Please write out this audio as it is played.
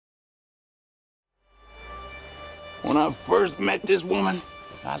When I first met this woman,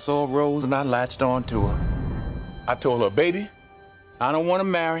 I saw Rose and I latched on to her. I told her, baby, I don't want to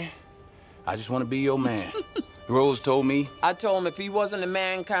marry. I just want to be your man. Rose told me. I told him if he wasn't a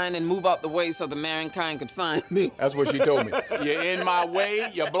mankind, and move out the way so the mankind could find me. That's what she told me. You're in my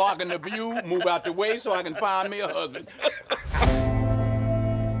way, you're blocking the view, move out the way so I can find me a husband.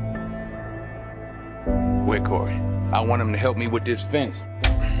 Where Corey? I want him to help me with this fence.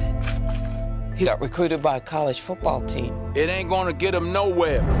 He got recruited by a college football team. It ain't gonna get him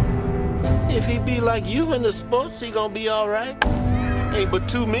nowhere. If he be like you in the sports, he gonna be all right. Ain't but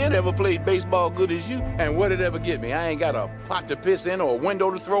 2 men ever played baseball good as you. And what'd it ever get me? I ain't got a pot to piss in or a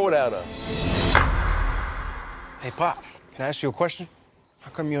window to throw it out of. Hey, Pop, can I ask you a question? How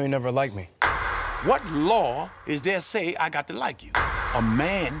come you ain't never liked me? What law is there say I got to like you? A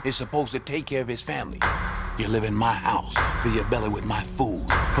man is supposed to take care of his family. You live in my house, fill your belly with my food,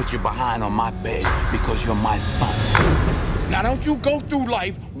 put your behind on my bed because you're my son. Now, don't you go through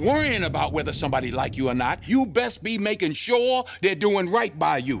life worrying about whether somebody like you or not. You best be making sure they're doing right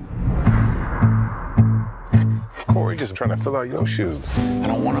by you. Corey just trying to fill out your shoes. I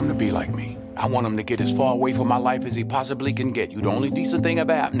don't want him to be like me. I want him to get as far away from my life as he possibly can get. You the only decent thing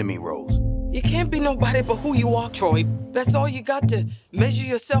ever happened to me, Rose. You can't be nobody but who you are, Troy. That's all you got to measure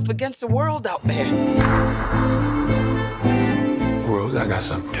yourself against the world out there. Rose, I got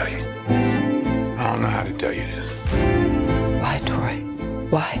something to tell you. I don't know how to tell you this. Why, Troy?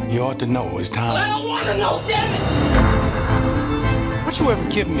 Why? You ought to know it's time. I don't want to know, damn it! What you ever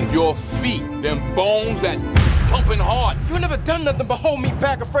given me? Your feet, them bones that pumping hard. You never done nothing but hold me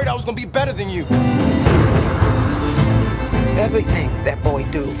back, afraid I was gonna be better than you. Everything that boy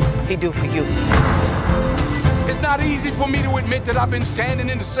do, he do for you. It's not easy for me to admit that I've been standing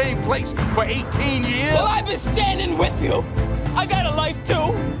in the same place for 18 years. Well, I've been standing with you. I got a life,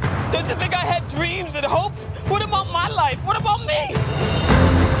 too. Don't you think I had dreams and hopes? What about my life? What about me?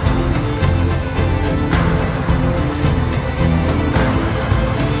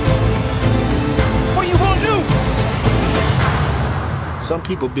 What are you gonna do? Some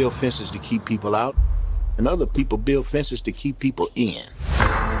people build fences to keep people out, and other people build fences to keep people in.